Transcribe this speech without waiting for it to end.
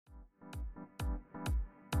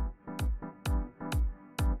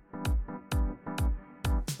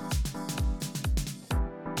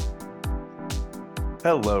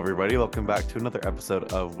Hello, everybody. Welcome back to another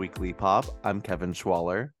episode of Weekly Pop. I'm Kevin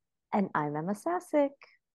Schwaller. And I'm Emma Sasick.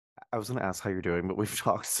 I was going to ask how you're doing, but we've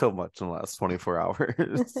talked so much in the last 24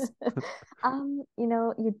 hours.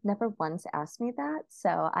 You'd never once asked me that,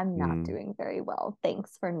 so I'm not Hmm. doing very well.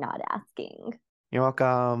 Thanks for not asking. You're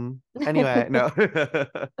welcome. Anyway, no.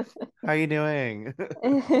 How are you doing?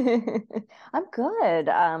 I'm good.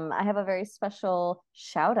 I have a very special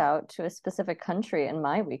shout out to a specific country in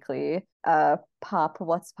my weekly pop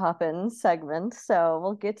what's poppin' segment, so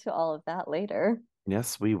we'll get to all of that later.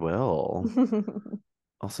 Yes, we will.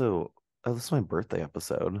 Also, oh, this is my birthday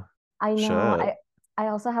episode. I know. Shit. I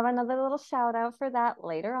also have another little shout out for that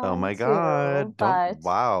later Oh on my too, God. Don't, but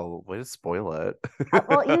wow. Way to spoil it.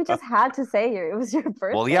 well, you just had to say it was your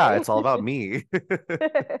Well, yeah, birthday. it's all about me.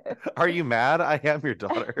 Are you mad? I am your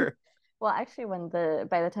daughter. Well, actually,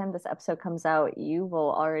 by the time this episode comes out, you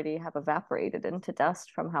will already have evaporated into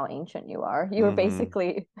dust from how ancient you are. You are Hmm.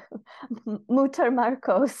 basically Mutter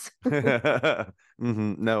Marcos.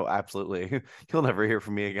 No, absolutely. You'll never hear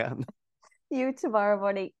from me again. You tomorrow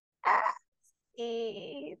morning. Ah,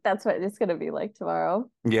 that's what it's gonna be like tomorrow.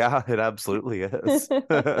 Yeah, it absolutely is.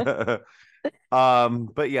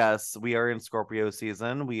 But yes, we are in Scorpio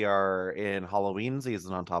season. We are in Halloween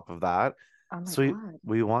season on top of that. Oh my So God.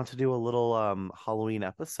 we want to do a little Halloween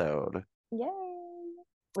episode. Yay.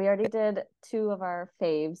 We already did two of our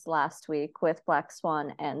faves last week with Black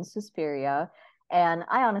Swan and Suspiria. And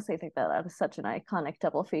I honestly think that that is such an iconic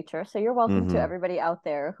double feature. So you're welcome to Hmm. everybody out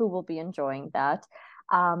there who will be enjoying that.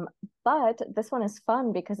 Um, but this one is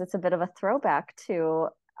fun because it's a bit of a throwback to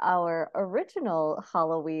our original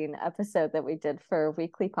Halloween episode that we did for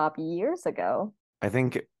Weekly Pop years ago. I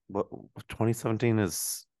think what 2017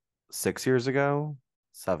 is 6 years ago?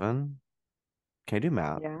 Seven? Can I do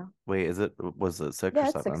math? Yeah. Wait, was it six or Yeah,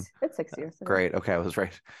 it's seven? six years ago. Great. Okay, I was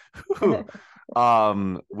right.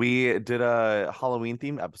 We did a Halloween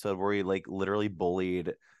themed episode where we like literally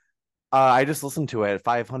bullied. I just listened to it.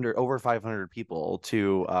 500 over 500 people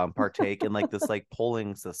to partake in like this like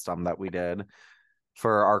polling system that we did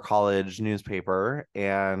for our college newspaper,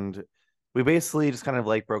 and we basically just kind of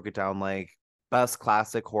like broke it down like best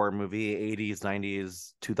classic horror movie, 80s,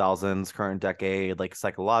 90s, 2000s, current decade, like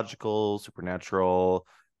psychological, supernatural,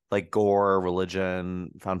 like gore,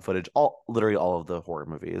 religion, found footage, all literally all of the horror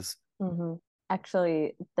movies. Hmm.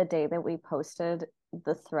 Actually, the day that we posted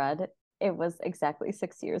the thread, it was exactly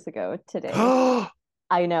 6 years ago today.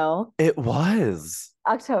 I know. It was.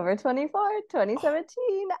 October 24th,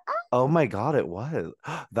 2017. Oh my God, it was.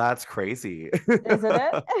 That's crazy. Isn't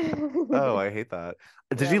Oh, it? I hate that.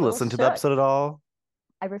 Did Yeah, a you little listen to the shook. episode at all?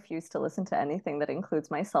 I refuse to listen to anything that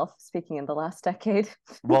includes myself speaking in the last decade.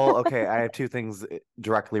 Well, okay, I have two things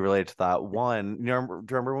directly related to that. One, do you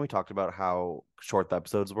remember when we talked about how short the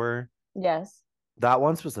episodes were? Yes. That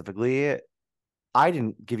one specifically, I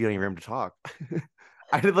didn't give you any room to talk.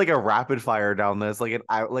 I did like a rapid fire down this, like an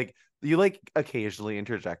I like you like occasionally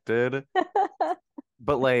interjected,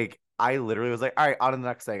 but like I literally was like, all right, on to the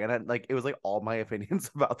next thing. And then like it was like all my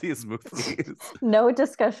opinions about these movies. No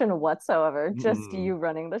discussion whatsoever, just Mm, you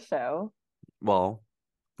running the show. well,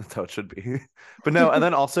 that's how it should be. But no, and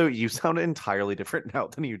then also you sound entirely different now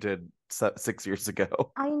than you did 6 years ago.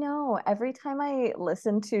 I know. Every time I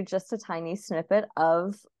listen to just a tiny snippet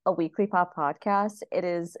of a weekly pop podcast, it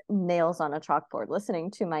is nails on a chalkboard listening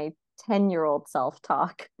to my 10-year-old self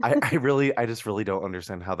talk. I just really don't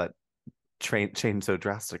understand how that changed so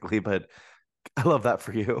drastically, but I love that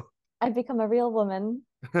for you. I've become a real woman.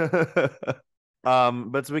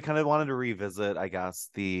 But so we kind of wanted to revisit, I guess,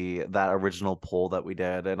 the that original poll that we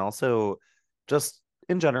did, and also just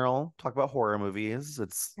in general talk about horror movies.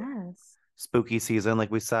 It's Yes. spooky season, like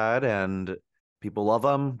we said, and people love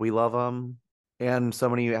them. We love them, and so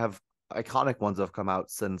many have iconic ones have come out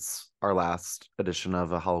since our last edition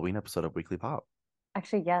of a Halloween episode of Weekly Pop.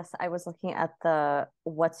 Actually, yes, I was looking at the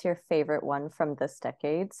what's your favorite one from this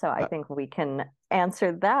decade. So I Uh, think we can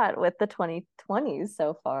answer that with the 2020s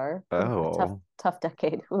so far. Ooh, a oh. tough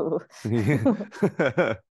decade. Ooh.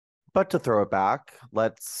 But to throw it back,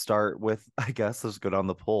 let's start with, I guess, let's go down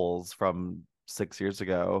the polls from 6 years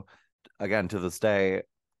ago. Again, to this day,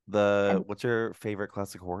 the And what's your favorite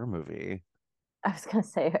classic horror movie? I was gonna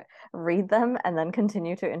say, read them and then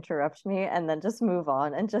continue to interrupt me and then just move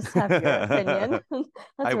on and just have your opinion. Let's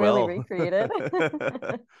I really will. recreate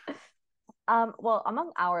it. Well,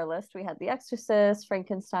 among our list, we had The Exorcist,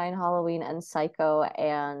 Frankenstein, Halloween, and Psycho.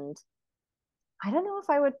 And I don't know if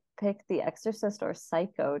I would pick The Exorcist or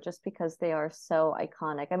Psycho just because they are so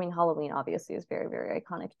iconic. I mean, Halloween obviously is very, very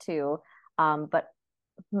iconic too. But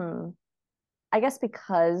hmm. I guess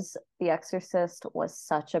because The Exorcist was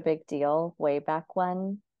such a big deal way back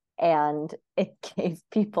when, and it gave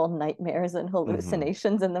people nightmares and Hmm.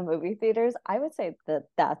 hallucinations in the movie theaters, I would say that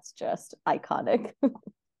that's just iconic.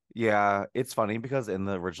 Yeah, it's funny because in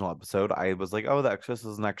the original episode, I was like, "Oh, the Exorcist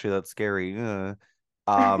isn't actually that scary."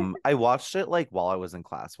 I watched it like while I was in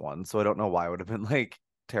class one, so I don't know why I would have been like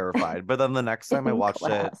terrified. But then the next time I In watched it,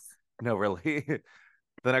 class. no, really,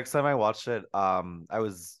 the next time I watched it, I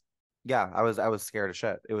was, yeah, I was scared of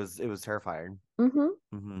shit. It was terrifying. Mm-hmm.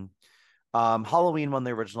 Hmm. Halloween won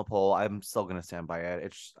the original poll. I'm still gonna stand by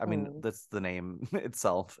it. I mean, Mm. that's the name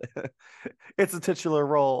itself. It's a titular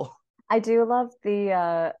role. I do love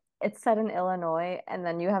the it's set in Illinois, and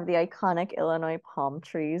then you have the iconic Illinois palm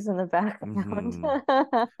trees in the background.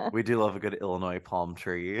 Hmm. We do love a good Illinois palm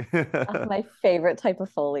tree. My favorite type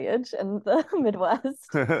of foliage in the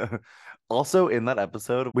Midwest. Also, in that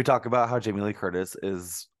episode, we talk about how Jamie Lee Curtis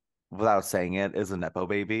is, without saying it, is a Nepo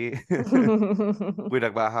baby. We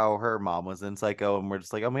talk about how her mom was in Psycho, and we're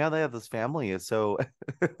just like, oh my God, they have this family. It's so.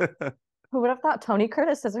 Who would have thought Tony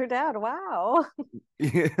Curtis is her dad? Wow.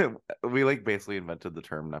 Yeah, we like basically invented the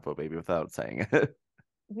term Nepo baby without saying it.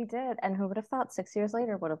 We did. And who would have thought 6 years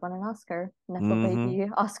later would have won an Oscar? Nepo Hmm. baby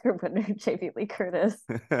Oscar winner Jamie Lee Curtis.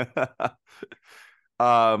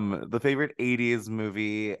 The favorite 80s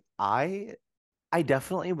movie, I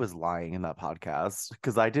definitely was lying in that podcast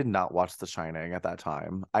because I did not watch The Shining at that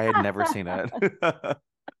time. I had never seen it.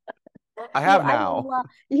 I No, have now.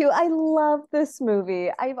 I love this movie.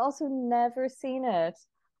 I've also never seen it.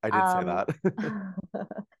 I did say Um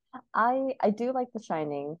that. I do like The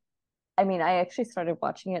Shining. I mean, I actually started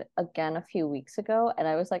watching it again a few weeks ago, and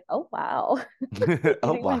I was like, "Oh wow!"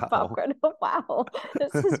 Oh Eating my wow. popcorn. Oh wow,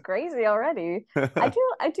 this is crazy already. I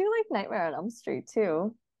do like Nightmare on Elm Street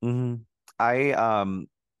too. Hmm. I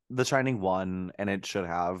The Shining won, and it should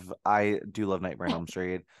have. I do love Nightmare on Elm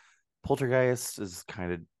Street. Poltergeist is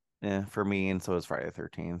kind of for me, and so is Friday the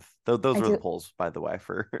 13th. Those I were the do polls, by the way,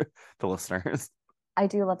 for the listeners. I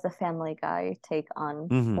do love the Family Guy take on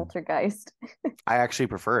Hmm. Poltergeist. I actually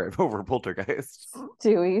prefer it over Poltergeist.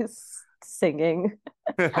 Stewie's singing.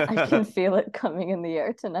 I can feel it coming in the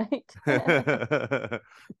air tonight.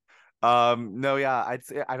 No, yeah, I'd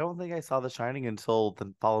say I don't think I saw The Shining until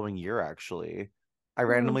the following year, actually. I Hmm.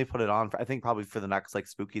 randomly put it on for, I think probably for the next like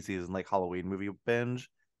spooky season, like Halloween movie binge.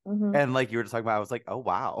 Hmm. And like you were just talking about, I was like, oh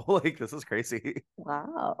wow, like this is crazy.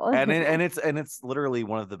 Wow. And it's literally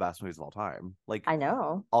one of the best movies of all time. Like I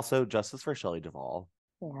know. also Justice for Shelley Duvall.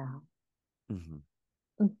 Yeah. Mhm.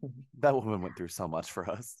 Mhm. That woman went through so much for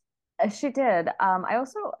us. She did. I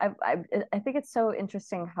also I think it's so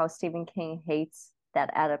interesting how Stephen King hates that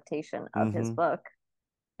adaptation of his Hmm. book.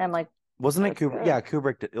 I'm like, Wasn't but it it's Kubrick? good. Yeah,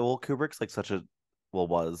 Kubrick did. Well, Kubrick's like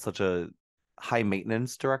was such a high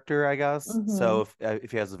maintenance director, I guess. So Hmm.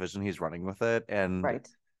 if he has a vision, he's running with it, and Right.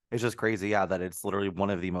 it's just crazy, yeah, that it's literally one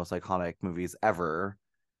of the most iconic movies ever,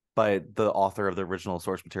 but the author of the original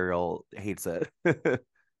source material hates it.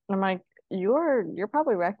 I'm like, you're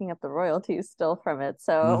probably racking up the royalties still from it,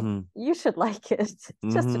 so Hmm. you should like it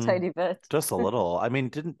just a Hmm. tiny bit. Just a little. I mean,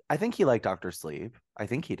 didn't I think he liked Doctor Sleep? I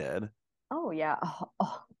think he did. Oh yeah.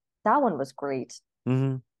 Oh, that one was great.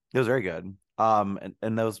 Hmm. It was very good. And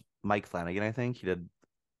that was Mike Flanagan, I think. He did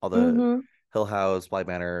all the Hmm. Hill House, Bly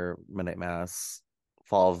Manor, Midnight Mass,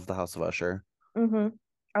 Fall of the House of Usher. Hmm.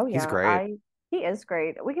 Oh He's yeah, great. I he is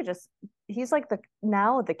great. We could just he's like the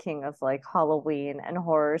king of like Halloween and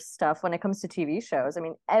horror stuff when it comes to TV shows. I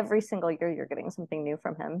mean, every single year you're getting something new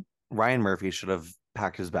from him. Ryan Murphy should have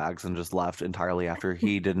packed his bags and just left entirely after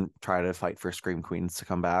he didn't try to fight for Scream Queens to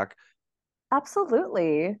come back.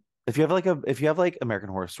 Absolutely. If you have like American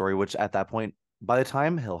Horror Story, which at that point, by the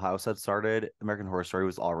time Hill House had started, American Horror Story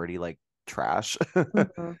was already like trash.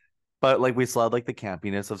 Hmm. But like we still had like the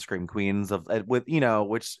campiness of Scream Queens of with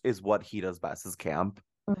which is what he does best is camp.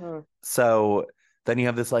 Hmm. So then you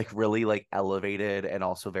have this like really like elevated and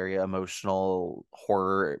also very emotional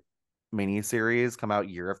horror mini series come out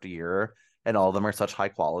year after year, and all of them are such high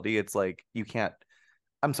quality. It's like you can't.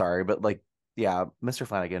 I'm sorry, but like yeah, Mr.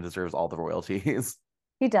 Flanagan deserves all the royalties.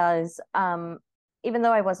 He does. Even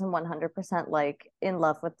though I wasn't 100% like in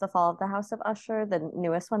love with The Fall of the House of Usher, the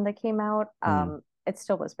newest one that came out, Mm. it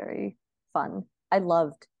still was very fun. I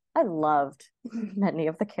loved many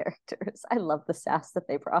of the characters. I love the sass that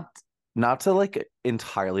they brought. Not to like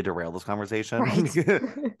entirely derail this conversation,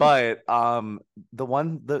 Right. but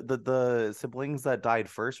the siblings that died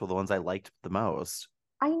first were the ones I liked the most.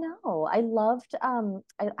 I know. I loved I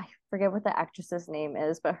forget what the actress's name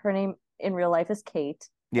is, but her name in real life is Kate,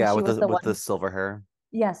 and Yeah, she with was the the with the one silver hair.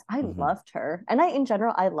 Yes, I Mhm. loved her. And in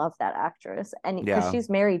general, I love that actress. And because Yeah. she's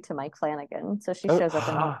married to Mike Flanagan. So she shows up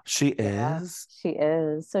in all, Oh, she yeah, is? she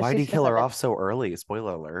is. So Why'd she he shows kill up her in, off so early?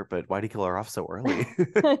 Spoiler alert, but why'd he kill her off so early?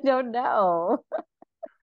 I don't know.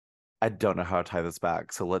 I don't know how to tie this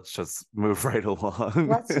back, so let's just move right along.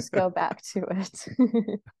 Let's just go back to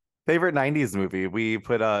it. Favorite 90s movie? We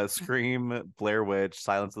put Scream, Blair Witch,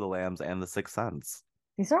 Silence of the Lambs, and The Sixth Sense.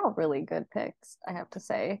 These are all really good picks, I have to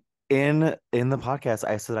say. In the podcast,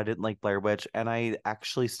 I said I didn't like Blair Witch, and I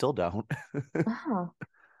actually still don't. Oh.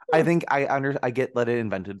 I Hmm. think I get that it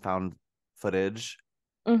invented found footage,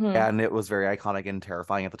 Mm-hmm. and it was very iconic and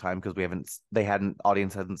terrifying at the time because they hadn't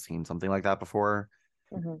audience hadn't seen something like that before.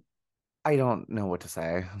 Mm-hmm. I don't know what to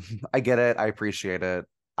say. I get it. I appreciate it.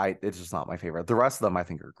 It's just not my favorite. The rest of them I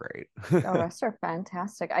think are The great. rest are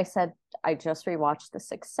fantastic. I said I just rewatched The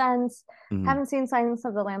Sixth Sense. Mhm. Haven't seen Silence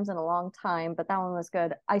of the Lambs in a long time, but that one was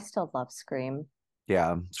good. I still love Scream.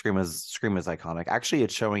 Yeah, Scream is iconic. Actually,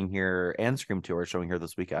 it's showing here, and Scream 2 are showing here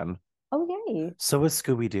this weekend. Oh, yay. So is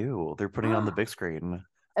Scooby Doo. They're putting it on the big screen.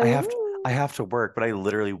 I have to Ooh. I have to work, but I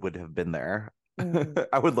literally would have been there. Mm.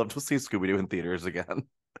 I would love to see Scooby Doo in theaters again.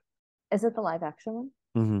 Is it the live action one?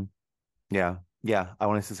 Hmm. Yeah. Yeah. I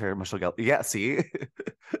want to see Sarah Michelle Gellar. Yeah, see?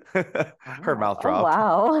 Her Oh, mouth oh dropped.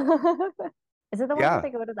 wow. Is it the one where Yeah. they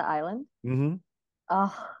go to the island? Hmm.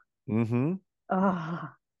 Oh, Hmm. oh.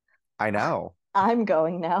 I know. I'm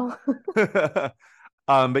going now.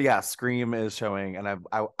 But yeah, Scream is showing, and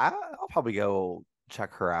I'll probably go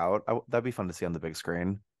check her out. That'd be fun to see on the big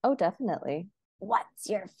screen. Oh, definitely. What's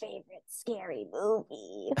your favorite scary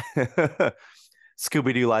movie?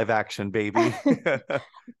 Scooby Doo live action, baby.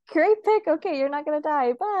 Great pick. Okay, you're not gonna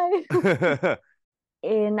die. Bye.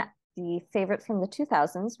 In the favorite from the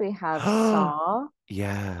 2000s, we have Saw,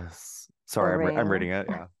 Yes. The Sorry, I'm Ring, reading it.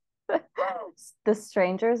 Yeah. The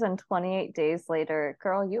Strangers, and 28 Days Later.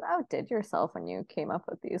 Girl, you outdid yourself when you came up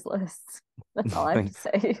with these lists. That's all I have to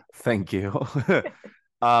Thank, say. thank you.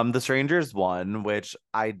 The Strangers one, which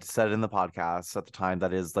I said in the podcast at the time,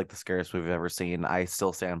 that is like the scariest movie I've ever seen. I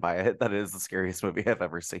still stand by it. That is the scariest movie I've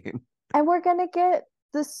ever seen. And we're gonna get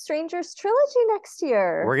the Strangers trilogy next We're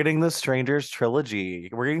year. getting the Strangers trilogy.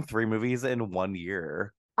 We're getting three movies in 1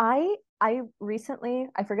 year. I recently,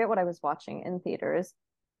 I forget what I was watching in theaters,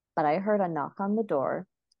 but I heard a knock on the door.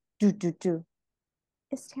 Do do do.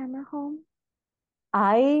 Is Tamara home?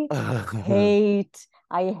 I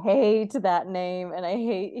I hate that name and I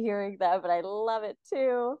hate hearing that, but I love it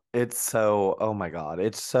too. It's so, oh my God.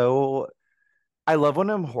 It's so, I love when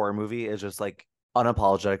a horror movie is just like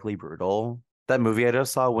unapologetically brutal. That movie I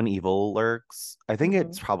just saw, When Evil Lurks, I think Hmm.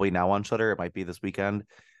 it's probably now on Shudder. It might be this weekend.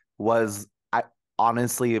 Was I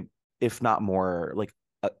honestly, if not more, like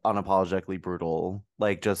unapologetically brutal,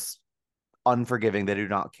 like just unforgiving. They do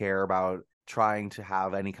not care about trying to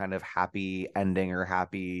have any kind of happy ending or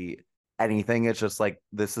happy anything. It's just like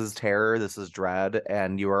this is terror, this is dread,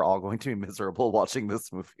 and you are all going to be miserable watching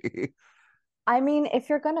this movie. I mean, if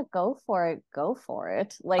you're gonna go for it, go for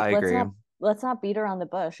it. I Like, agree. let's not beat around the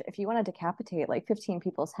bush. If you want to decapitate like 15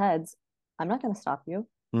 people's heads, I'm not gonna stop you.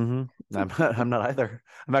 Hmm. I'm not either.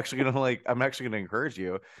 I'm actually gonna encourage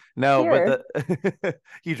you. No, but Here.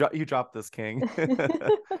 the you drop this king.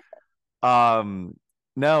 Um,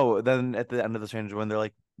 no, then at the end of the stranger when they're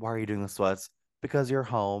like, why are you doing this to us? Because you're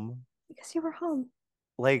home. Because you were home.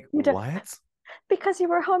 Like, You d what? Because you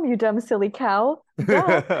were home, you dumb silly cow.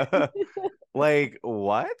 Duh. Like,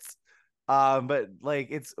 what? But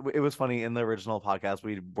like it was funny in the original podcast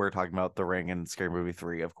we were talking about The Ring and Scary Movie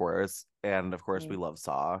 3, of course. And of course we love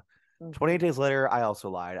Saw. Mm-hmm. 28 Days Later, I also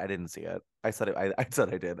lied. I didn't see it. I said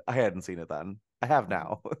I did. I hadn't seen it then. I have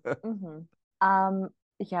now. Mm-hmm.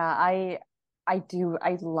 Yeah, I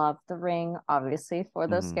love The Ring, obviously, for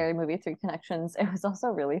those Hmm. Scary Movie 3 connections. It was also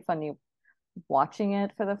really funny watching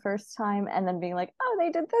it for the first time and then being like, oh, they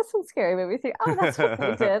did this in Scary Movie 3. Oh, that's what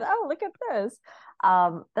they did. Oh, look at this.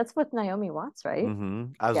 That's with Naomi Watts, right?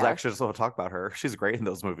 I was Yeah, actually just going to talk about her. She's great in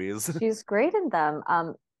those movies. she's great in them.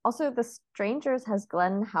 Also, The Strangers has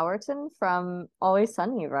Glenn Howerton from Always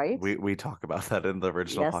Sunny, right? We talk about that in the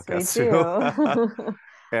original Yes, we podcast too. do.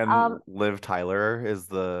 And Um, Liv Tyler is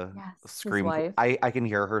the yes, his scream. wife. I can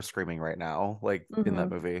hear her screaming right now, like in that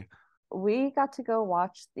Hmm. movie. We got to go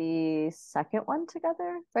watch the second one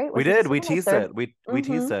together, right? We Was it the did. We second or teased third? it. We Mm-hmm.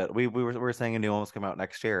 teased it. We were saying a new one was coming out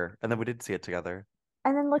next year, and then we did see it together.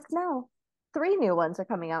 And then look now, three new ones are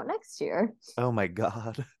coming out next year. Oh my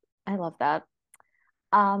God. I love that.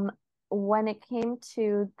 Um, when it came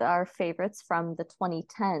to our favorites from the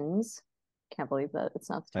 2010s, can't believe that it's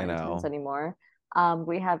not the I 2010s know. anymore.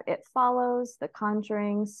 We have It Follows, The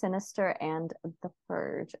Conjuring, Sinister, and The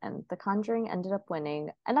Purge. And The Conjuring ended up winning.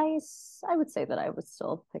 And I would say that I would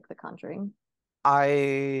still pick The Conjuring.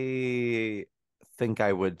 I think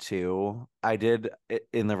I would too. I did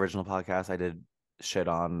in the original podcast, I did shit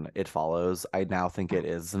on It Follows. I now think it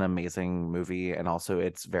is an amazing movie, and also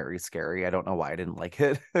it's very scary. I don't know why I didn't like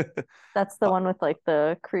it. That's the Uh, one with like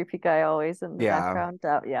the creepy guy always in the yeah. background.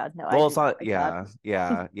 Yeah, no, I Well, do it's not not. like that. Yeah,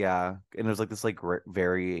 yeah, yeah. And there's like this like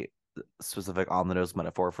very specific on the nose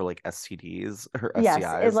metaphor for like STDs or Yes,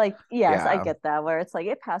 it STIs. like yes, I Yeah, get that where it's like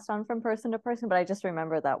it passed on from person to person, but I just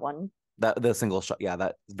remember that one. that the single shot. Yeah,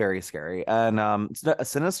 that's very scary. And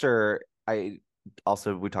Sinister. I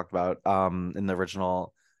also we talked about in the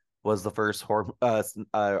original was the first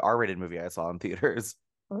R-rated movie I saw in theaters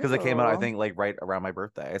because it came out I Ooh. think like right around my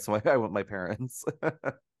birthday. So I went with my parents.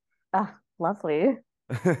 Ah, lovely.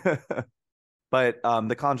 But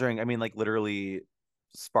The Conjuring, I mean, like literally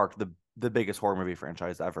sparked the biggest horror movie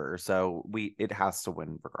franchise ever. So it has to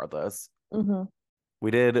win regardless. Hmm.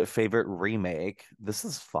 We did favorite remake. This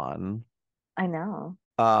is fun. I know.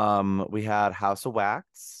 We had House of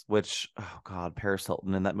Wax, which oh God, Paris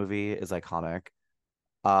Hilton in that movie is iconic.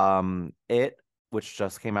 It, which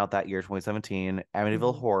just came out that year, 2017,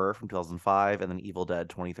 Amityville Hmm. Horror from 2005, and then Evil Dead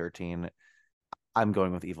 2013. I'm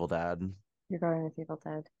going with Evil Dead. You're going with Evil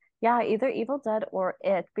Dead. Yeah, either Evil Dead or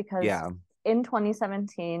It, because Yeah. in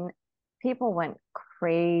 2017, people went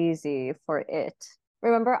crazy for It.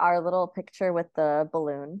 Remember our little picture with the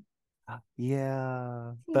balloon?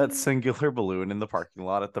 Yeah, that singular balloon in the parking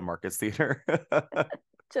lot at the Marcus Theater.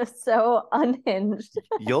 Just so unhinged.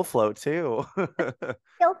 You'll float too.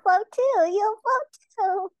 You'll float too. You'll float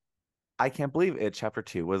too. I can't believe it. Chapter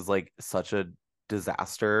 2 was like such a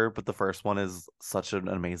disaster, but the first one is such an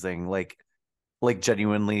amazing, like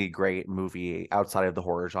genuinely great movie outside of the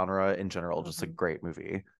horror genre in general. Just a Mhm. great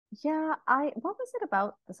movie. Yeah, I what was it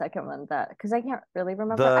about the second one that because I can't really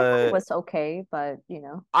remember. I thought it The was okay, but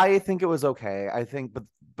I think it was okay. I think,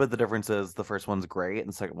 but the difference is the first one's great and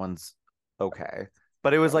the second one's okay.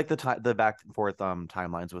 But it was right. like the back and forth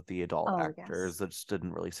timelines with the adult Oh, actors yes. that just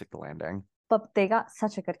didn't really stick the landing. But they got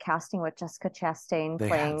such a good casting with Jessica Chastain They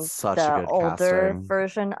had playing such a the good older casting.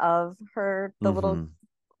 version of her, the little Hmm.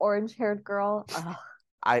 orange-haired girl.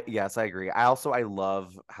 Ugh, Yes, I agree. I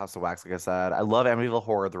love House of Wax, like I said. I love Amityville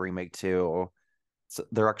Horror, the remake too. So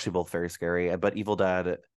they're actually both very scary. But Evil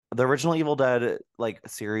Dead, the original Evil Dead like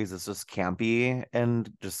series is just campy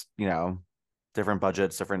and just, different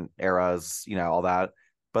budgets, different eras, all that.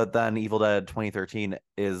 But then Evil Dead 2013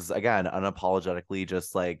 is again unapologetically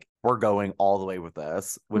just like we're going all the way with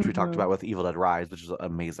this, which we talked mm-hmm, about with Evil Dead Rise, which is an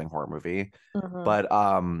amazing horror movie. mm-hmm. But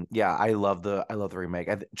yeah, I love the remake.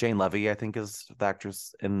 Jane Levy, I think, is the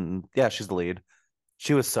actress, and yeah, she's the lead.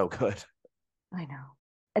 She was so good. I know.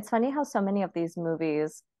 It's funny how so many of these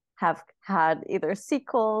movies have had either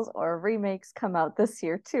sequels or remakes come out this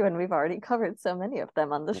year too, and we've already covered so many of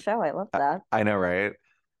them on the show. I love I, that. I know, right?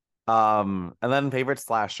 And then favorite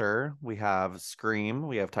slasher, we have Scream,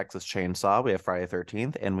 we have Texas Chainsaw, we have Friday the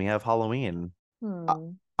 13th, and we have Halloween. Uh,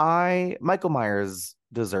 Hmm. Michael Myers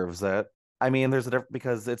deserves it. I mean, there's a difference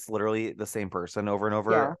because it's literally the same person over and Yeah,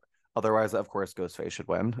 over. Otherwise, of course, Ghostface should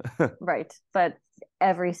win. right. But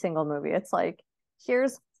every single movie, it's like,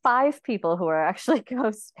 here's five people who are actually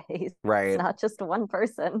Ghostface. It's Right. not just one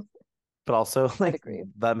person. But also I'd like agree.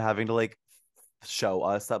 them having to like show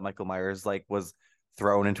us that Michael Myers like was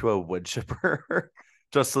thrown into a wood chipper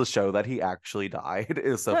just to show that he actually died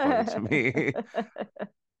is so funny to me.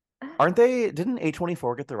 Didn't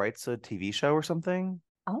A24 get the rights to a TV show or something?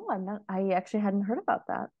 Oh, I actually hadn't heard about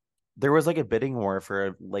that. There was like a bidding war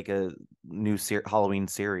for like a new Halloween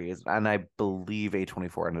series, and I believe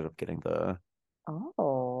A24 ended up getting the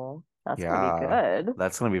Oh, that's gonna be yeah. good.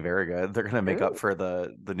 That's gonna be very good. They're gonna make up Ooh. for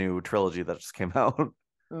the new trilogy that just came out.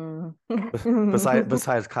 Mm.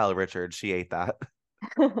 Besides Kyle Richards, she ate that.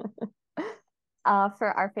 For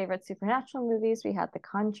our favorite supernatural movies, we had The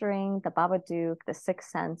Conjuring, The Babadook, The Sixth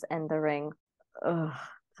Sense, and The Ring. Ugh,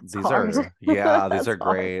 that's hard. These That's are hard.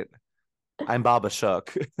 great. I'm Baba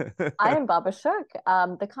Shook. I am Baba Shook.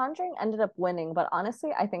 The Conjuring ended up winning, but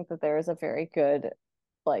honestly, I think that there is a very good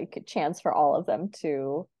like chance for all of them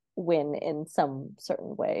to win in some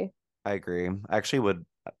certain way. I agree. I actually would,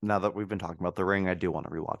 now that we've been talking about The Ring, I do want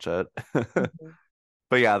to rewatch it. Mhm.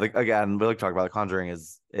 But yeah, again, we like to talk about The Conjuring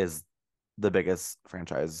is the biggest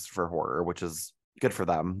franchise for horror, which is good for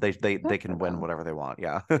them. They Good for can win them. whatever they want.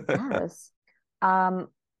 Yeah. Yes. Um,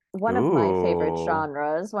 one of my favorite Ooh.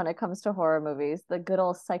 genres when it comes to horror movies, the good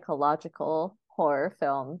old psychological horror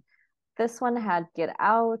film. This one had Get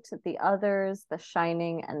Out, The Others, The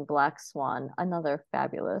Shining, and Black Swan, another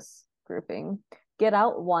fabulous grouping. Get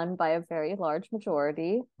Out won by a very large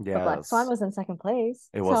majority, but Black Swan Yes, was in second place,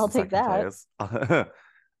 it so was I'll in take second that. place.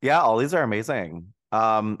 Yeah, all these are amazing.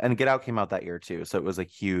 And Get Out came out that year too, so it was a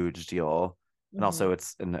huge deal. And also Mhm.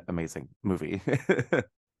 it's an amazing movie.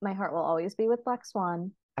 My heart will always be with Black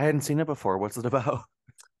Swan. I hadn't seen it before. What's it about?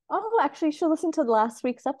 Oh, actually, you should listen to last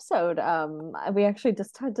week's episode. We actually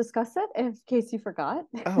just discussed it in case you forgot.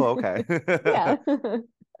 Oh, okay. Yeah.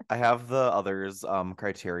 I have the others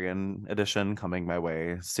Criterion edition coming my way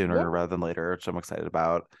Yeah, sooner rather than later, which I'm excited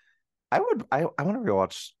about. I want to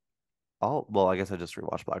rewatch all, well, I guess I just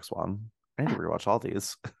rewatched Black Swan. I need to rewatch all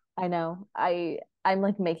these, I know. I'm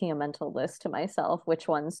like making a mental list to myself which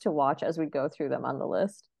ones to watch as we go through them on the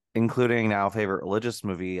list. including now favorite religious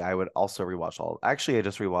movie. I would also rewatch all. Actually, I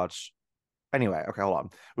just rewatched. Anyway, okay, hold on.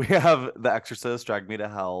 We have The Exorcist, Drag Me to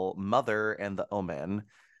Hell, Mother, and The Omen.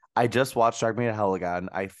 I just watched Drag Me to Hell again.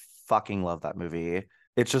 I fucking love that movie.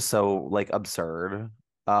 It's just so like absurd.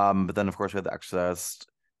 But then of course we have The Exorcist,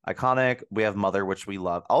 iconic. We have Mother, which we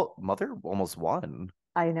love. Oh, Mother almost won.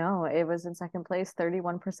 I know it was in second place,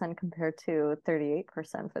 31% compared to 38%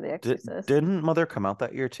 for The Exorcist. Didn't Mother come out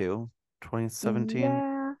that year too? 2017?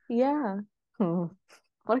 Yeah, yeah. Hmm.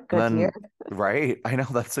 What a And good year. then right, I know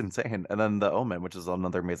that's insane. And then The Omen, which is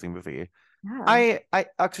another amazing movie. Yeah. I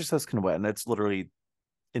Exorcist can win. It's literally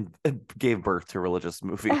it gave birth to religious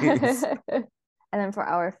movies. And then for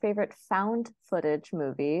our favorite found footage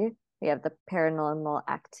movie, we have the Paranormal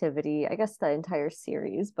Activity, I guess the entire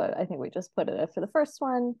series, but I think we just put it for the first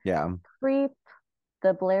one. Yeah. Creep,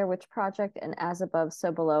 the Blair Witch Project, and As Above,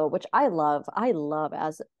 So Below, which I love. I love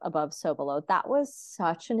As Above, So Below. That was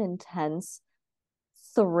such an intense,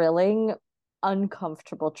 thrilling,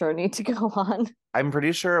 uncomfortable journey to go on. I'm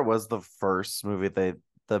pretty sure it was the first movie the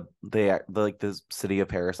like the city of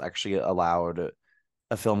Paris actually allowed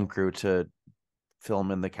a film crew to film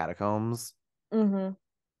in the catacombs. Mm-hmm.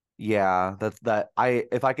 Yeah, that's that I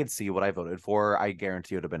if I could see what I voted for, I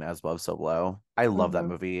guarantee it would have been As Above So Below. I love that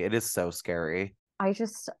Mm-hmm. movie. It is so scary. I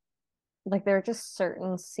just like there are just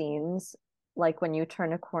certain scenes like when you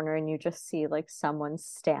turn a corner and you just see like someone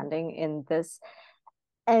standing in this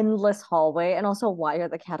endless hallway, and also why are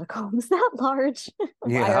the catacombs that large?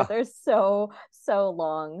 Why are Yeah. they so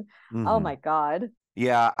long? Oh Hmm. my God.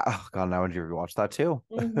 Yeah. Oh God, now I need to rewatch that too.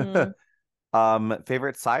 Hmm.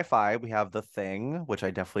 Favorite sci-fi, we have The Thing, which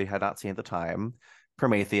I definitely had not seen at the time.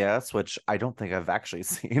 Prometheus, which I don't think I've actually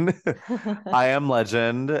seen. I I Am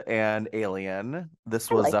Legend and Alien. This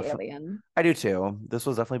was like definitely Alien. I do too. This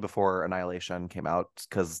was definitely before Annihilation came out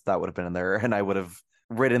because that would have been in there and I would have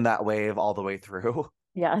ridden that wave all the way through.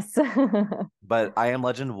 Yes. But I Am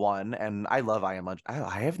Legend won, and I love I Am Legend.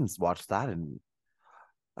 I haven't watched that in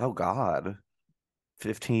oh God,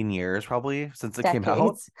 15 years probably since it came out.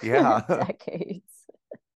 Decades. Yeah. Decades.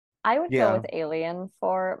 I would go Yeah. with Alien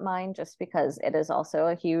for mine just because it is also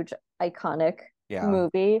a huge iconic Yeah.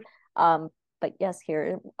 movie. But yes,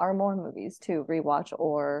 here are more movies to rewatch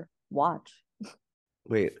or watch.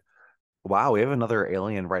 Wait. Wow, we have another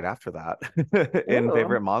alien right after that in Ooh,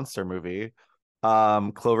 favorite monster movie.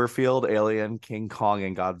 Cloverfield, Alien, King Kong,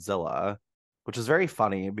 and Godzilla, which is very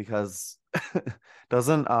funny because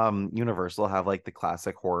doesn't Universal have like the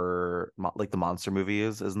classic horror like the monster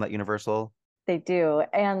movies? Isn't that Universal? they do.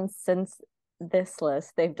 And since this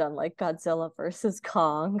list, they've done like Godzilla versus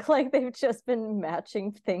Kong. Like they've just been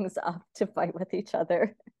matching things up to fight with each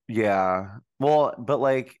other. Yeah. Well, but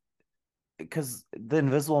like because The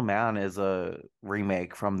Invisible Man is a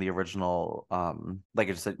remake from the original like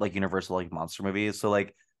I just said like Universal like monster movies. So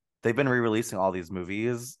like they've been re-releasing all these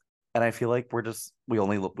movies and I feel like we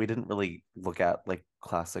didn't really look at like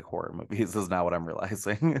classic horror movies is now what I'm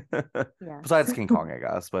realizing. Yes. Besides King Kong, I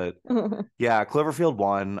guess. But yeah, Cloverfield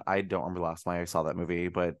 1, I don't remember last time I saw that movie,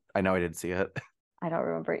 but I know I did see it. I don't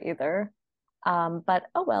remember either. But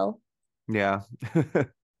oh well. Yeah.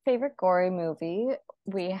 Favorite gory movie,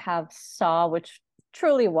 we have Saw, which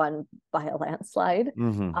truly won by a landslide.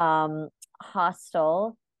 Hmm. Um,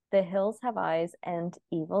 Hostel, The Hills Have Eyes, and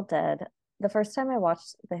Evil Dead. The first time I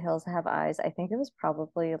watched The Hills Have Eyes, I think it was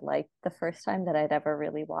probably like the first time that I'd ever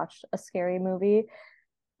really watched a scary movie.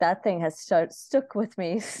 That thing has stuck with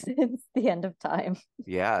me since the end of time.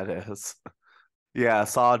 Yeah, it is. Yeah,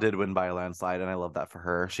 Saw did win by a landslide, and I love that for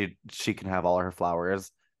her. She can have all her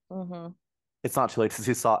flowers. Hmm. It's not too late to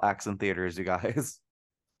see Saw X in theaters, you guys.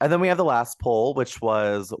 And then we have the last poll, which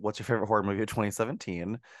was what's your favorite horror movie of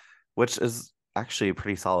 2017, which is actually a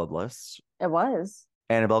pretty solid list. It was.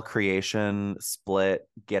 Annabelle Creation, Split,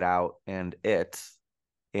 Get Out, and It.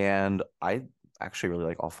 And actually really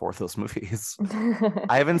like all four of those movies.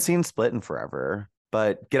 I haven't seen Split in forever,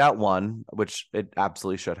 but Get Out won, which it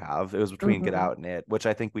absolutely should have. It was between Get Hmm. Out and It, which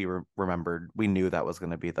I think we remembered. We knew that was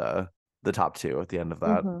going to be the top two at the end of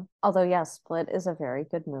that. Although, yeah, Split is a very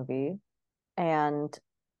good movie. And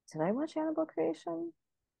did I watch Annabelle Creation?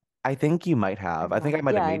 I think you might have. I think I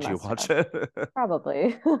might have Yeah, I made you must watch have. it.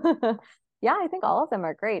 Probably. Yeah, I think all of them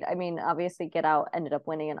are great. I mean, obviously, Get Out ended up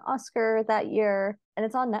winning an Oscar that year, and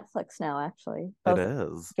it's on Netflix now, actually. It Both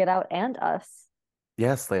is. Get Out and Us.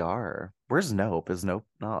 Yes, they are. Where's Nope? Is Nope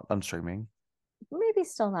not on streaming? Maybe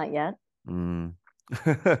still not yet. Mm.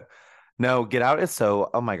 No, Get Out is so,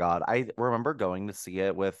 oh my God. I remember going to see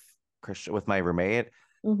it with Christian with my roommate,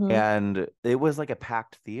 Mm-hmm. and it was like a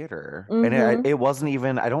packed theater. And Mm-hmm. it wasn't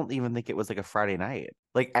even, I don't even think it was like a Friday night.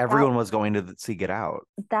 Like That everyone was going to see Get Out.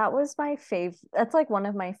 that was my favorite. That's like one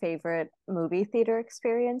of my favorite movie theater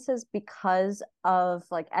experiences because of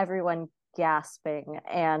like everyone gasping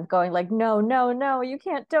and going like, no, no, no, you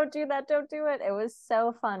can't, don't do that, don't do it. It was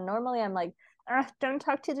so fun. Normally I'm like, don't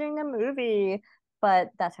talk to during a movie. But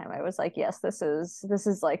that time I was like, yes, this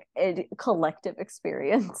is like a collective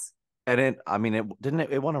experience. And I mean,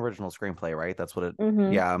 it won original screenplay, right? That's what it,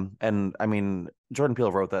 Mm-hmm. yeah. And I mean, Jordan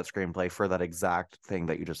Peele wrote that screenplay for that exact thing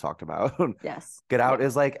that you just talked about. Yes. Get Out Yeah.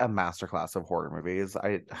 is like a masterclass of horror movies.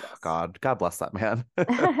 Yes. God bless that man.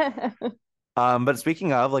 But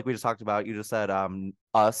speaking of, like we just talked about, you just said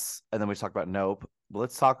Us, and then we talked about Nope.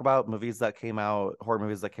 Let's talk about movies that came out, horror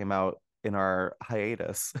movies that came out in our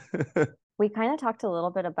hiatus. We kind of talked a little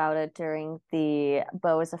bit about it during the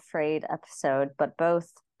Beau is Afraid episode, but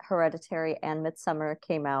both Hereditary and Midsummer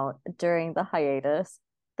came out during the hiatus.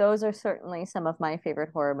 Those are certainly some of my favorite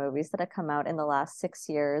horror movies that have come out in the last 6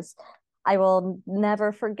 years. I will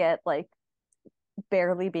never forget like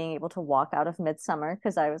barely being able to walk out of Midsummer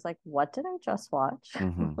because I was like, what did I just watch?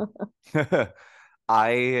 hmm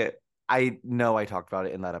I I know I talked about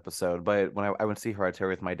it in that episode, but when I went to see Hereditary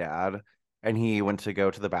with my dad, and he went to go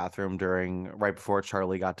to the bathroom during right before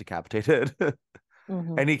Charlie got decapitated.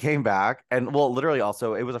 Hmm. And he came back, and well, literally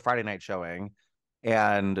also it was a Friday night showing,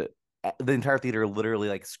 and the entire theater literally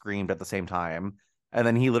like screamed at the same time. And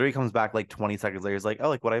then he literally comes back like 20 seconds later. He's like, oh,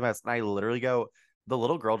 like what I missed. And I literally go, the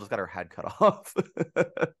little girl just got her head cut off.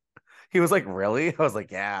 He was like, really? I was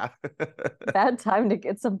like, yeah. Bad time to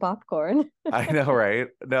get some popcorn. I know, right?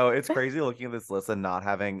 No, it's crazy looking at this list and not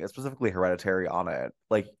having specifically Hereditary on it.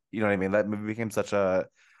 Like, you know what I mean? That movie became such a,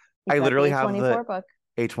 You've I got the literally have the A24 book.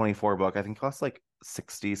 A24 book. I think it costs like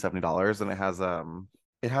 $60-$70, and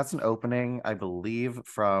it has an opening, I believe,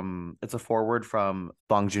 from it's a forward from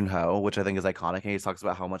Bong Joon-ho, which I think is iconic. And he talks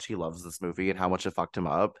about how much he loves this movie and how much it fucked him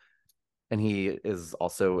up. And he is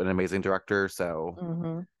also an amazing director. So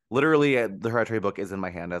Hmm. literally the Hereditary book is in my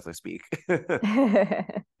hand as I speak.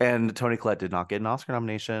 And Toni Collette did not get an Oscar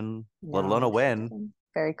nomination, let alone a No, she win.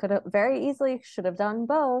 didn't. Very easily should have done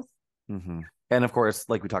both. hmm And of course,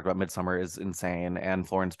 like we talked about, Midsummer is insane, and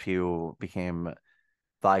Florence Pugh became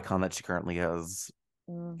the icon that she currently is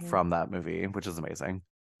Hmm. from that movie, which is amazing.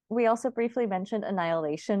 We also briefly mentioned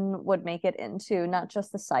Annihilation would make it into not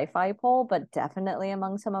just the sci-fi poll, but definitely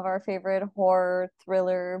among some of our favorite horror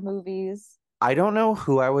thriller movies. I don't know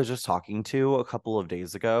who I was just talking to a couple of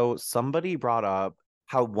days ago. Somebody brought up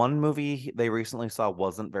how one movie they recently saw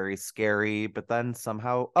wasn't very scary, but then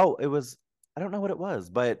somehow, oh, it was, I don't know what it was,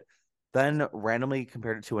 but then randomly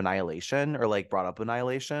compared it to Annihilation or like brought up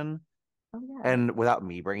Annihilation. Oh yeah. And without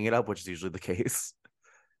me bringing it up, which is usually the case,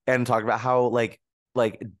 and talk about how like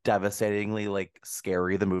devastatingly like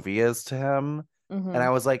scary the movie is to him. And I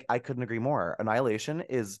Hmm. was like, I couldn't agree more. Annihilation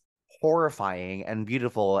is horrifying and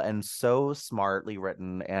beautiful and so smartly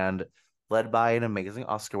written and led by an amazing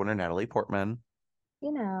Oscar winner, Natalie Portman.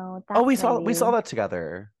 Oh, That we saw lady. that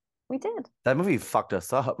together. We did. That movie fucked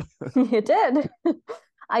us up. You did.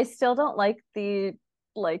 I still don't like the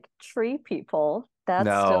like tree people. That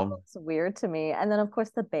still No, looks weird to me. And then of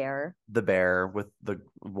course the bear. the bear with the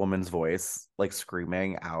woman's voice like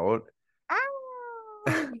screaming out.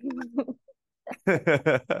 Ow!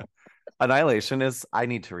 Annihilation is, I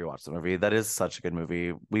need to rewatch the movie. That is such a good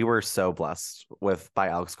movie. We were so blessed with by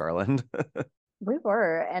Alex Garland. We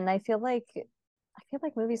were, and I feel like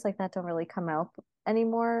movies like that don't really come out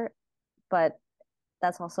anymore, but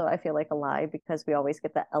that's also I feel like a lie because we always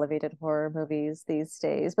get the elevated horror movies these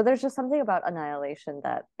days. But there's just something about Annihilation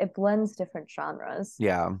that it blends different genres.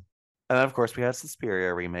 Yeah. And then of course we had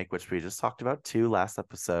Suspiria remake, which we just talked about too last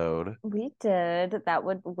episode. We did. That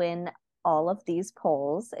would win all of these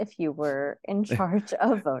polls if you were in charge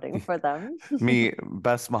of voting for them. Me,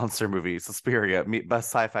 best monster movie, Suspiria. Me, best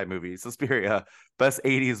sci-fi movie, Suspiria. Best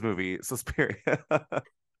 80s movie, Suspiria.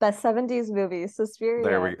 Best 70s movie, Suspiria.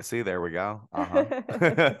 There we go.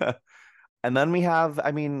 Uh-huh. And then we have,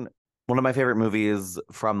 I mean, one of my favorite movies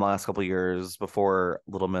from the last couple of years before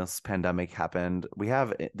Little Miss pandemic happened. We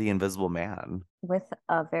have The Invisible Man. With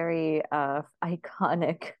a very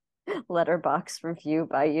iconic letterbox review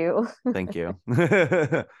by you. Thank you.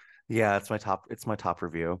 Yeah, it's my top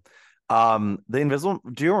review. The Invisible,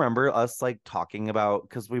 do you remember us like talking about,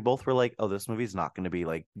 because we both were like, oh, this movie's not going to be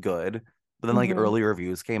like good. But then like Mhm. early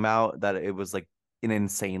reviews came out that it was like an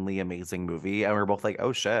insanely amazing movie, and we are both like,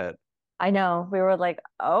 oh shit. I know. We were like,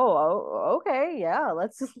 oh, okay, yeah,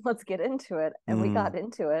 let's get into it. And we Mm, got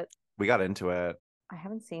into it. we got into it. I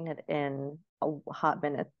haven't seen it in a hot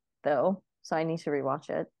minute though, so I need to rewatch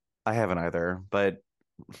it. I haven't either, but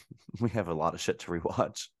we have a lot of shit to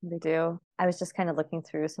rewatch. They do. I was just kind of looking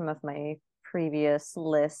through some of my previous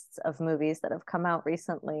lists of movies that have come out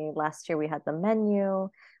recently. Last year we had The Menu,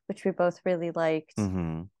 which we both really liked.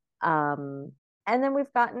 Hmm. Um, and then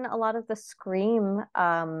we've gotten a lot of the Scream.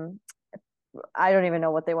 I don't even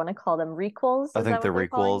know what they want to call them. Requels? I Is think that the what they're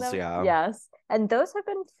calling requels, them? yeah. Yes. And those have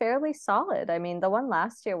been fairly solid. I mean, the one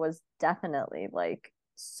last year was definitely like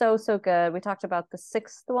so, so good. We talked about the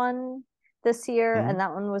sixth one this year, Mhm. and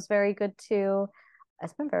that one was very good too.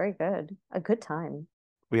 It's been very good. A good time.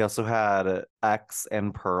 We also had X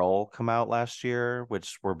and Pearl come out last year,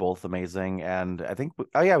 which were both amazing. And I think,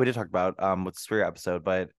 oh yeah, we did talk about with the Spirit episode,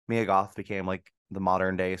 but Mia Goth became like the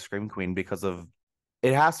modern day Scream Queen because of,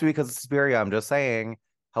 it has to be because of Suspiria. I'm just saying.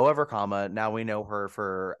 However, comma, now we know her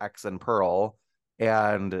for X and Pearl,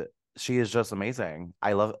 and she is just amazing.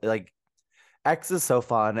 I love like X is so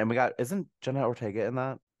fun, and we got, isn't Jenna Ortega in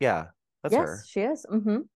that? Yeah, that's Yes, her. she is.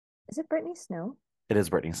 Mm-hmm. Is it Brittany Snow? It is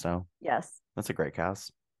Brittany Snow. Yes. That's a great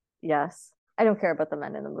cast. Yes. I don't care about the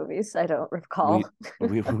men in the movies. I don't We recall.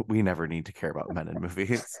 we never need to care about men in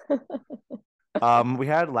movies. We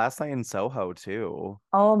had Last Night in Soho too.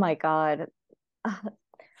 Oh my God.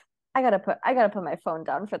 I gotta put my phone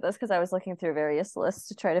down for this because I was looking through various lists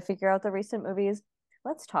to try to figure out the recent movies.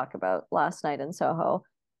 Let's talk about Last Night in Soho.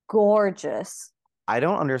 Gorgeous. I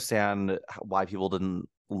don't understand why people didn't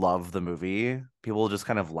love the movie. People just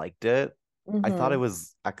kind of liked it. I thought it Hmm.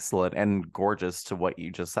 was excellent and gorgeous to what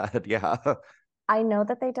you just said. Yeah. I know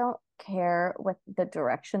that they don't care with the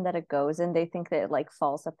direction that it goes in. They think that it like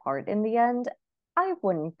falls apart in the end. I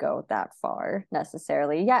wouldn't go that far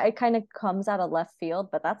necessarily. Yeah, it kind of comes out of left field,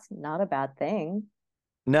 but that's not a bad thing.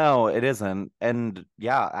 No, it isn't. And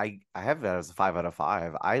yeah, I have that as a 5 out of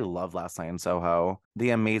 5. I love Last Night in Soho. The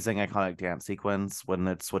amazing iconic dance sequence when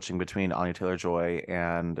it's switching between Anya Taylor-Joy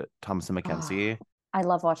and Thomasin Oh, McKenzie. I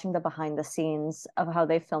love watching the behind the scenes of how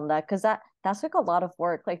they filmed that because that's like a lot of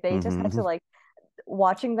work. Like they just had to Hmm. like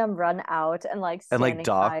watching them run out and like And like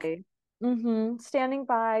Doc. standing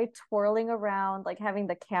by, twirling around, like having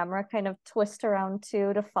the camera kind of twist around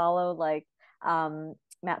too to follow like um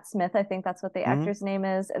Matt Smith, I think that's what the Hmm. actor's name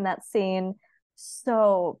is in that scene.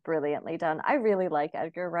 So brilliantly done. I really like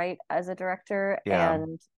Edgar Wright as a director, Yeah.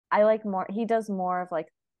 and I like more, he does more of like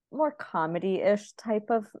more comedy-ish type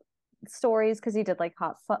of stories because he did like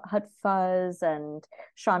Hot Fuzz and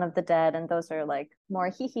Shaun of the Dead, and those are like more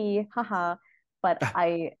hee hee, haha. But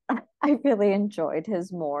I I really enjoyed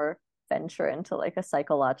his more venture into like a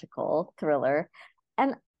psychological thriller.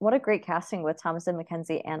 And what a great casting with Thomasin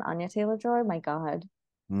McKenzie and Anya Taylor-Joy. My God.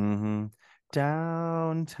 Hmm.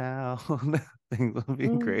 Downtown. Things will be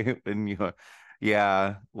Mm, great when you,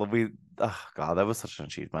 yeah. Well, oh God, that was such an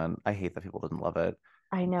achievement. I hate that people didn't love it.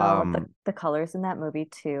 I know the Um, the colors in that movie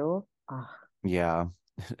too. Oh, yeah,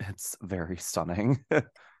 it's very stunning.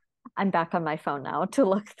 I'm back on my phone now to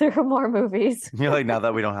look through more movies. You're like, now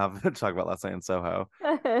that we don't have to talk about Last Night in Soho.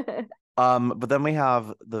 But then we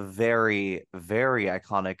have the very, very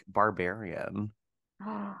iconic Barbarian.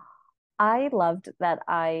 I loved that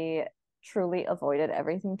I truly avoided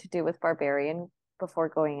everything to do with Barbarian before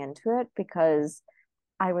going into it because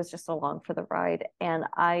I was just along for the ride and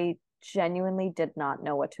I genuinely did not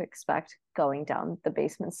know what to expect going down the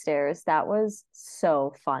basement stairs. That was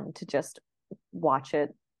so fun to just watch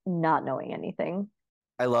it not knowing anything.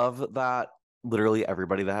 I love that literally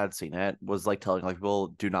everybody that had seen it was like telling like people,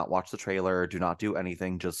 do not watch the trailer, do not do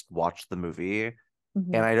anything, just watch the movie.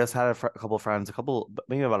 Mhm. And I just had a couple of friends,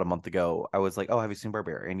 maybe about a month ago. I was like, "Oh, have you seen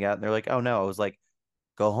Barbarian yet?" And they're like, "Oh no." I was like,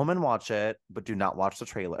 "Go home and watch it, but do not watch the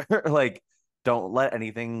trailer. Like, don't let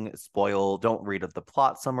anything spoil. Don't read the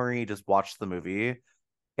plot summary. Just watch the movie."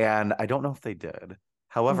 And I don't know if they did.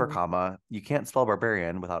 However, Mm. comma, you can't spell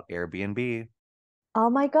Barbarian without Airbnb. Oh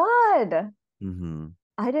my God. Mm-hmm.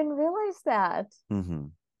 I didn't realize that. Mm-hmm.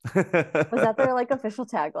 Was that their like official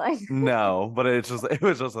tagline? No, but it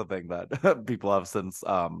was just a thing that people have since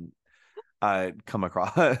come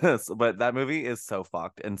across. But that movie is so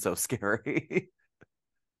fucked and so scary.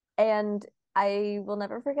 And I will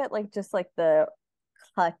never forget like just like the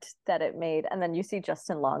cut that it made. And then you see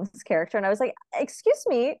Justin Long's character, and I was like, excuse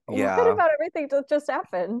me, what Yeah. about everything that just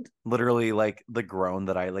happened? Literally like the groan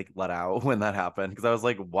that I like let out when that happened because I was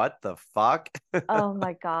like, what the fuck? Oh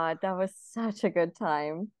my God, that was such a good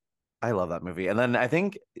time. I love that movie. And then I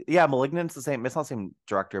think, yeah, Malignant's the same. It's not the same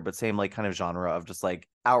director, but same like kind of genre of just like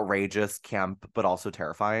outrageous camp, but also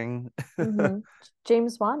terrifying. Hmm.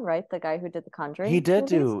 James Wan, right? The guy who did the He Conjuring did movies?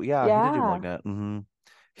 do, yeah, he did do Yeah. Malignant.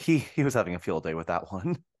 He was having a field day with that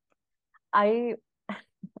one. I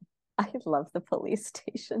I love the police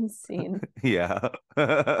station scene. Yeah. Pew,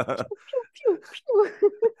 pew, pew,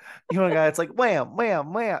 pew. You know, guy, it's like wham,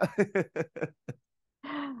 wham, wham.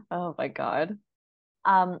 Oh my God.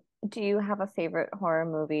 Do you have a favorite horror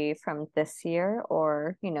movie from this year,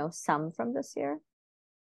 or, some from this year?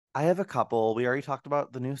 I have a couple. We already talked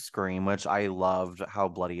about the new Scream, which I loved how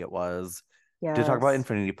bloody it was. Did talk about Yes.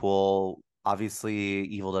 Infinity Pool. Obviously, is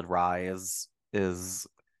Evil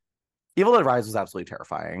Dead Rise was absolutely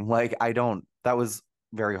terrifying. Like I don't that was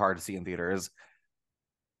very hard to see in theaters.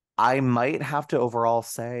 I might have to overall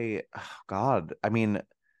say, oh, God, I mean,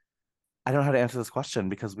 I don't know how to answer this question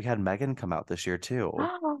because we had Megan come out this year too.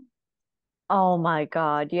 Oh my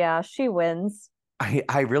God. Yeah, she wins.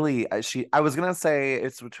 I really I was gonna say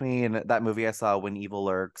it's between that movie I saw When Evil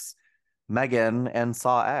Lurks, Megan, and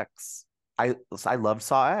Saw X. I loved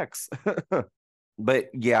Saw X. But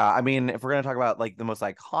yeah, I mean, if we're gonna talk about like the most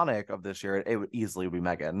iconic of this year, it would easily be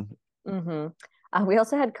Megan. Hmm. We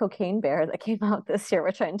also had Cocaine Bear that came out this year,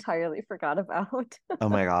 which I entirely forgot about. Oh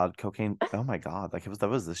my God, cocaine. Oh my God, like that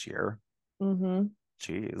was this year. Hmm.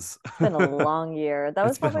 Jeez. It's been a long year. That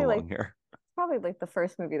was It's been a long year. probably like the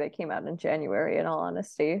first movie that came out in January, in all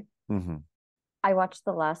honesty. Hmm. I watched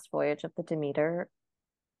The Last Voyage of the Demeter.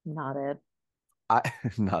 Not it. I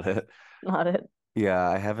not it. Not it. Yeah,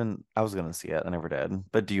 I haven't. I was gonna see it. I never did.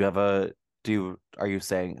 But do you have a are you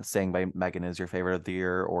saying by Megan is your favorite of the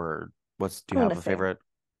year, or do I'm you gonna have a say favorite?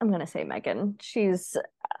 I'm gonna say Megan.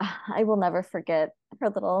 I will never forget her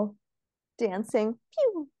little dancing.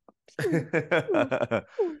 Pew, pew, pew,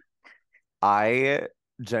 pew. I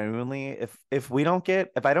genuinely, if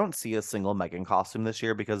I don't see a single Megan costume this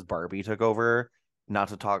year because Barbie took over, not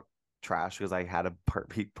to talk trash because I had a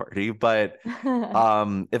Barbie party, but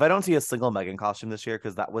if I don't see a single Megan costume this year,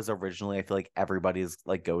 because that was originally I feel like everybody's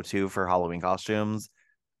like go-to for Halloween costumes,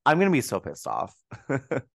 I'm gonna be so pissed off.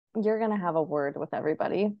 You're gonna have a word with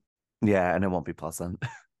everybody. Yeah, and it won't be pleasant.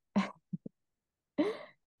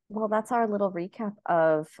 Well, that's our little recap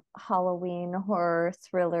of Halloween horror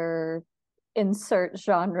thriller insert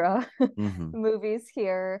genre Hmm. movies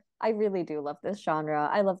here. I really do love this genre.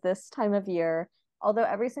 I love this time of year. Although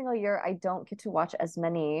every single year I don't get to watch as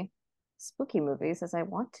many spooky movies as I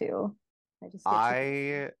want to. I just get to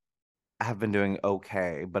I have been doing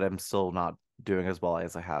okay, but I'm still not doing as well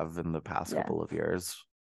as I have in the past yeah. couple of years.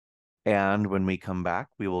 And when we come back,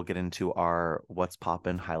 we will get into our What's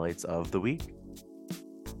Poppin' highlights of the week.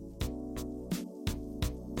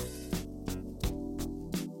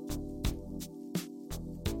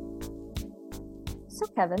 So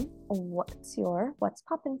Kevin, what's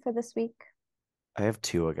poppin' for this week? I have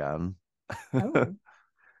two again.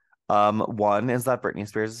 Oh, One is that Britney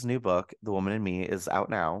Spears' new book, The Woman in Me, is out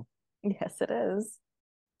now. yes, it is.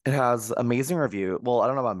 It has amazing review. Well, I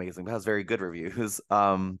don't know about amazing, but it has very good reviews.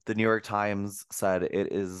 The New York Times said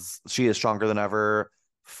she is stronger than ever.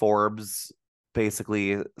 Forbes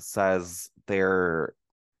basically says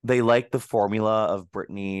they like the formula of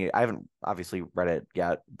Britney. I haven't obviously read it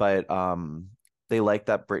yet, but they like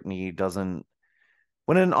that Britney doesn't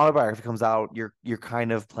when an autobiography comes out, you're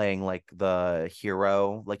kind of playing like the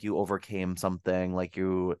hero, like you overcame something, like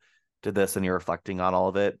you did this and you're reflecting on all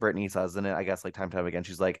of it. Brittany says in it, I guess like time and time again,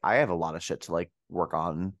 she's like, I have a lot of shit to like work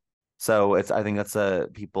on. So I think that's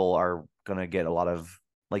people are gonna get a lot of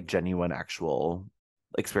like genuine actual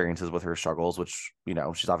experiences with her struggles, which,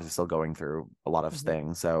 she's obviously still going through a lot of Mhm.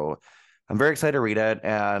 things. So I'm very excited to read it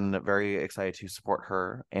and very excited to support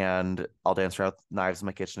her. And I'll dance around with knives in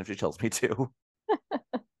my kitchen if she tells me to.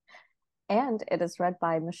 And it is read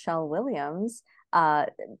by Michelle Williams, uh,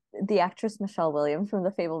 the actress Michelle Williams from The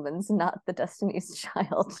Fablemans, not the Destiny's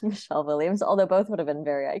Child Michelle Williams, although both would have been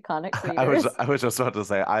very iconic readers. I was just about to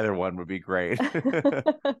say either one would be great.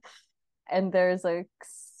 And there's a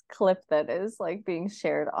clip that is like being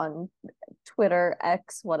shared on Twitter,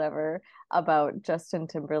 X, whatever, about Justin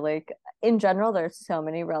Timberlake. In general, there's so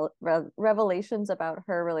many revelations about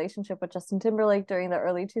her relationship with Justin Timberlake during the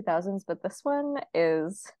early 2000s, but this one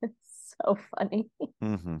is so funny.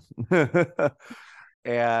 Mm-hmm.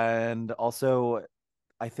 And also,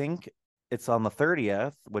 I think it's on the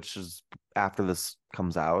 30th, which is after this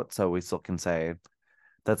comes out, so we still can say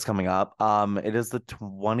that's coming up. It is the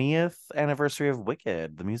 20th anniversary of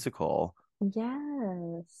Wicked, the musical.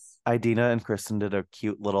 Yes. Idina and Kristen did a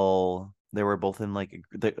cute little. They were both in like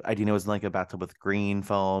Idina was in like a bathtub with green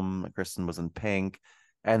foam. Kristen was in pink,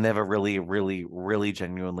 and they have a really, really, really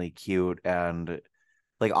genuinely cute and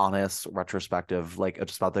like honest retrospective, like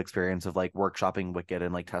just about the experience of like workshopping Wicked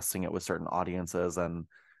and like testing it with certain audiences and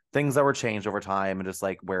things that were changed over time and just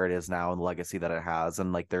like where it is now and the legacy that it has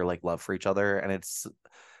and like their like love for each other. And it's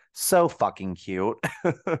so fucking cute.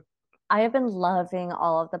 I have been loving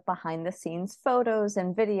all of the behind the scenes photos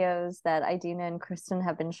and videos that Idina and Kristen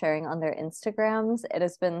have been sharing on their Instagrams. It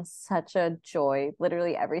has been such a joy,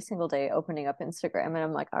 literally every single day opening up Instagram. And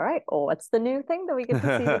I'm like, all right, oh, what's the new thing that we get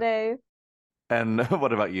to see today? And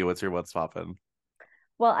what about you? What's your what's poppin'?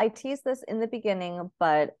 Well, I teased this in the beginning,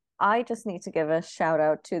 but I just need to give a shout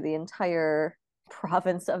out to the entire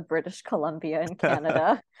province of British Columbia in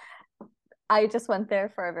Canada. I just went there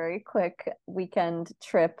for a very quick weekend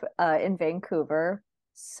trip in Vancouver.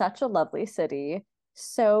 Such a lovely city,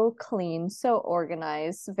 so clean, so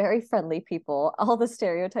organized, very friendly people. All the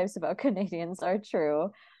stereotypes about Canadians are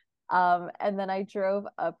true. And then I drove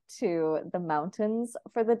up to the mountains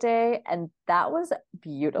for the day, and that was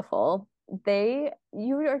beautiful. You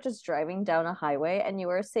are just driving down a highway and you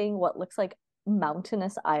are seeing what looks like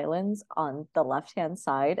mountainous islands on the left-hand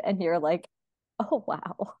side, and you're like, oh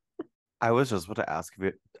wow. I was just about to ask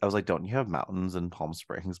if I was like, don't you have mountains in Palm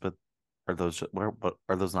Springs? But are those what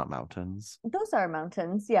are those not mountains? Those are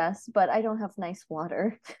mountains, yes, but I don't have nice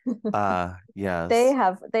water. Yes. They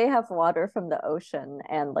have water from the ocean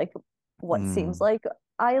and like what seems Mm. like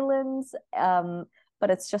islands, but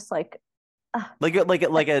it's just like Like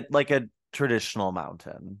a traditional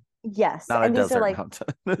mountain, yes, not a and these are desert like mountain.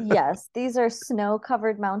 yes, these are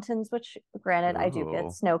snow-covered mountains, which granted I do get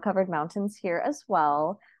Ooh. snow-covered mountains here as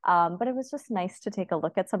well. But it was just nice to take a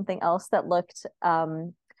look at something else that looked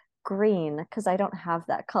green because I don't have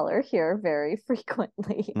that color here very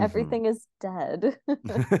frequently. Mm-hmm. Everything is dead.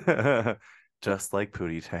 Just like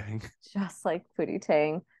Pootie Tang. Just like Pootie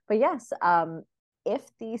Tang. But yes, if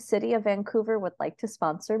the city of Vancouver would like to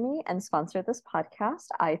sponsor me and sponsor this podcast,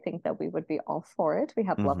 I think that we would be all for it. We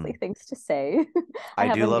have Mm-hmm. lovely things to say. I I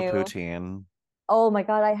have do a love new, poutine. oh my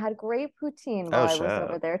God, I had great poutine while Oh I was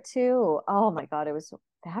over shit. there too. Oh my God, it was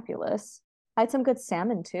fabulous. I had some good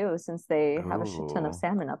salmon too, since they have a shit ton of Ooh.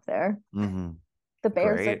 salmon up there. Mm-hmm. The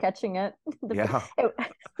bears are Great. catching it. Yeah.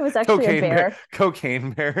 It was actually a bear.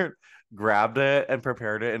 Cocaine bear grabbed it and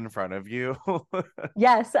prepared it in front of you.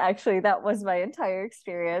 Yes, actually, that was my entire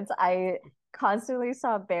experience. I constantly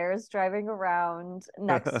saw bears driving around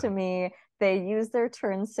next to me. They used their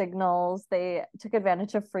turn signals. They took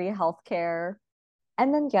advantage of free healthcare.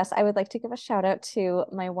 And then, yes, I would like to give a shout out to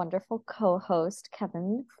my wonderful co-host,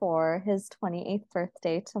 Kevin, for his 28th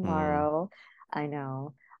birthday Mm. tomorrow. I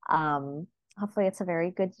know. Hopefully it's a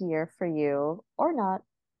very good year for you, or not.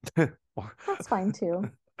 That's fine too.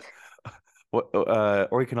 Or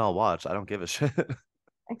we can all watch. I don't give a shit.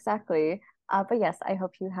 Exactly. But yes, I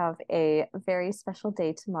hope you have a very special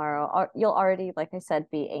day tomorrow. You'll already, like I said,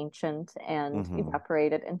 be ancient and Hmm.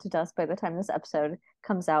 evaporated into dust by the time this episode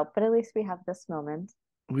comes out, but at least we have this moment.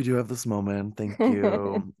 We do have this moment. Thank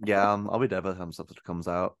you. Yeah, I'll be dead by the time stuff comes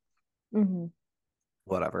out. Mhm.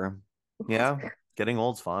 Whatever. Yeah, getting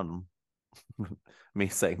old's fun. Me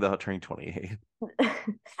saying that turning 28.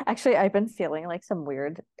 Actually, I've been feeling like some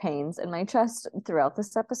weird pains in my chest throughout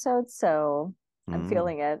this episode, so I'm Mm.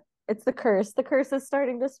 feeling it. It's the curse. The curse is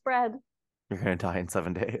starting to spread. You're gonna die in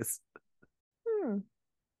 7 days. Hmm.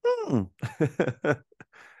 Hmm.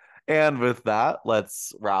 And with that,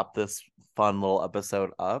 let's wrap this fun little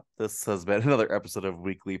episode up. This has been another episode of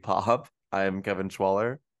Weekly Pop. I'm Kevin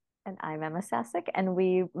Schwaller. And I'm Emma Sasick, and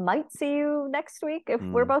we might see you next week if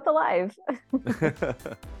we're Mm. both alive.